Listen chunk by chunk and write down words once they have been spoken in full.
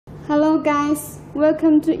Hello guys,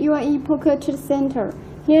 welcome to UAE Poker Trade Center.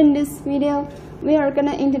 Here in this video, we are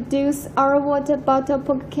gonna introduce our water bottle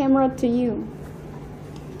poker camera to you.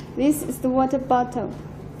 This is the water bottle.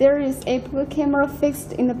 There is a poker camera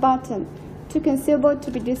fixed in the bottom, too concealable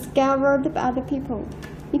to be discovered by other people.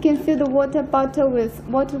 You can fill the water bottle with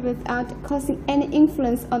water without causing any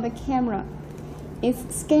influence on the camera.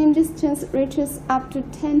 Its scanning distance reaches up to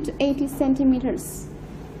 10 to 80 centimeters.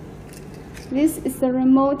 This is the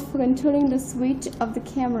remote for controlling the switch of the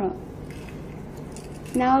camera.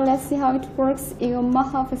 Now let's see how it works in a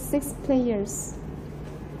mode of 6 players.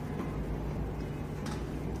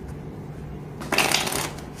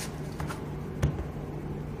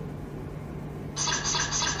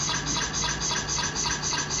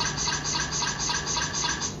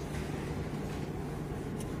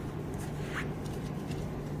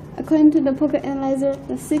 According to the poker analyzer,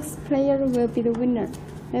 the 6th player will be the winner.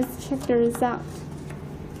 Let's check the result.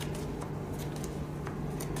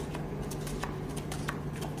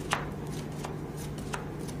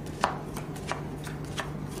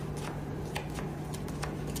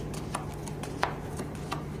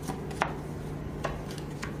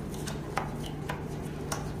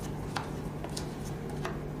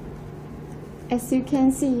 As you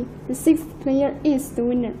can see, the 6th player is the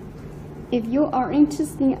winner. If you are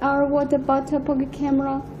interested in our water bottle poker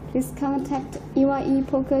camera, please contact UAE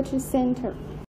Poker Trade Center.